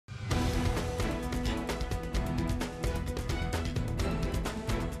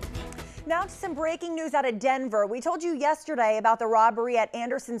Now to some breaking news out of Denver. We told you yesterday about the robbery at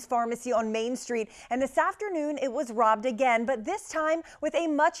Anderson's Pharmacy on Main Street, and this afternoon it was robbed again, but this time with a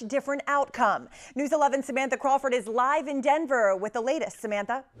much different outcome. News 11 Samantha Crawford is live in Denver with the latest.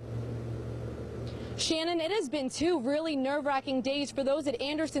 Samantha. Shannon, it has been two really nerve-wracking days for those at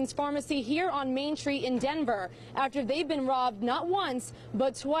Anderson's Pharmacy here on Main Street in Denver after they've been robbed not once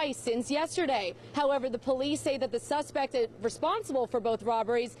but twice since yesterday. However, the police say that the suspect responsible for both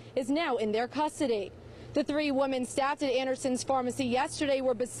robberies is now in their custody. The three women staffed at Anderson's Pharmacy yesterday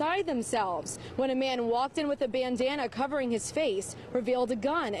were beside themselves when a man walked in with a bandana covering his face, revealed a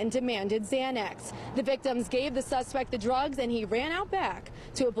gun, and demanded Xanax. The victims gave the suspect the drugs, and he ran out back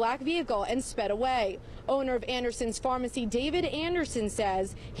to a black vehicle and sped away. Owner of Anderson's Pharmacy, David Anderson,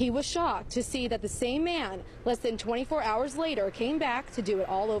 says he was shocked to see that the same man, less than 24 hours later, came back to do it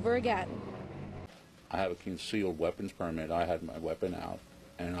all over again. I have a concealed weapons permit. I had my weapon out,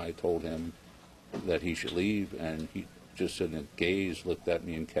 and I told him that he should leave, and he just in a gaze looked at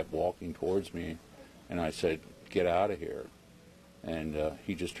me and kept walking towards me, and I said, "Get out of here," and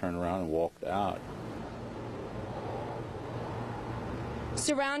he just turned around and walked out.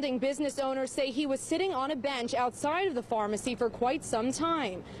 Surrounding business owners say he was sitting on a bench outside of the pharmacy for quite some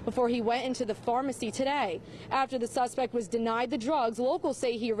time before he went into the pharmacy today. After the suspect was denied the drugs, locals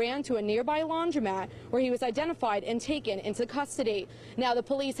say he ran to a nearby laundromat where he was identified and taken into custody. Now, the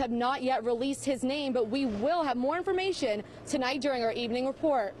police have not yet released his name, but we will have more information tonight during our evening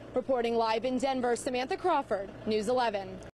report. Reporting live in Denver, Samantha Crawford, News 11.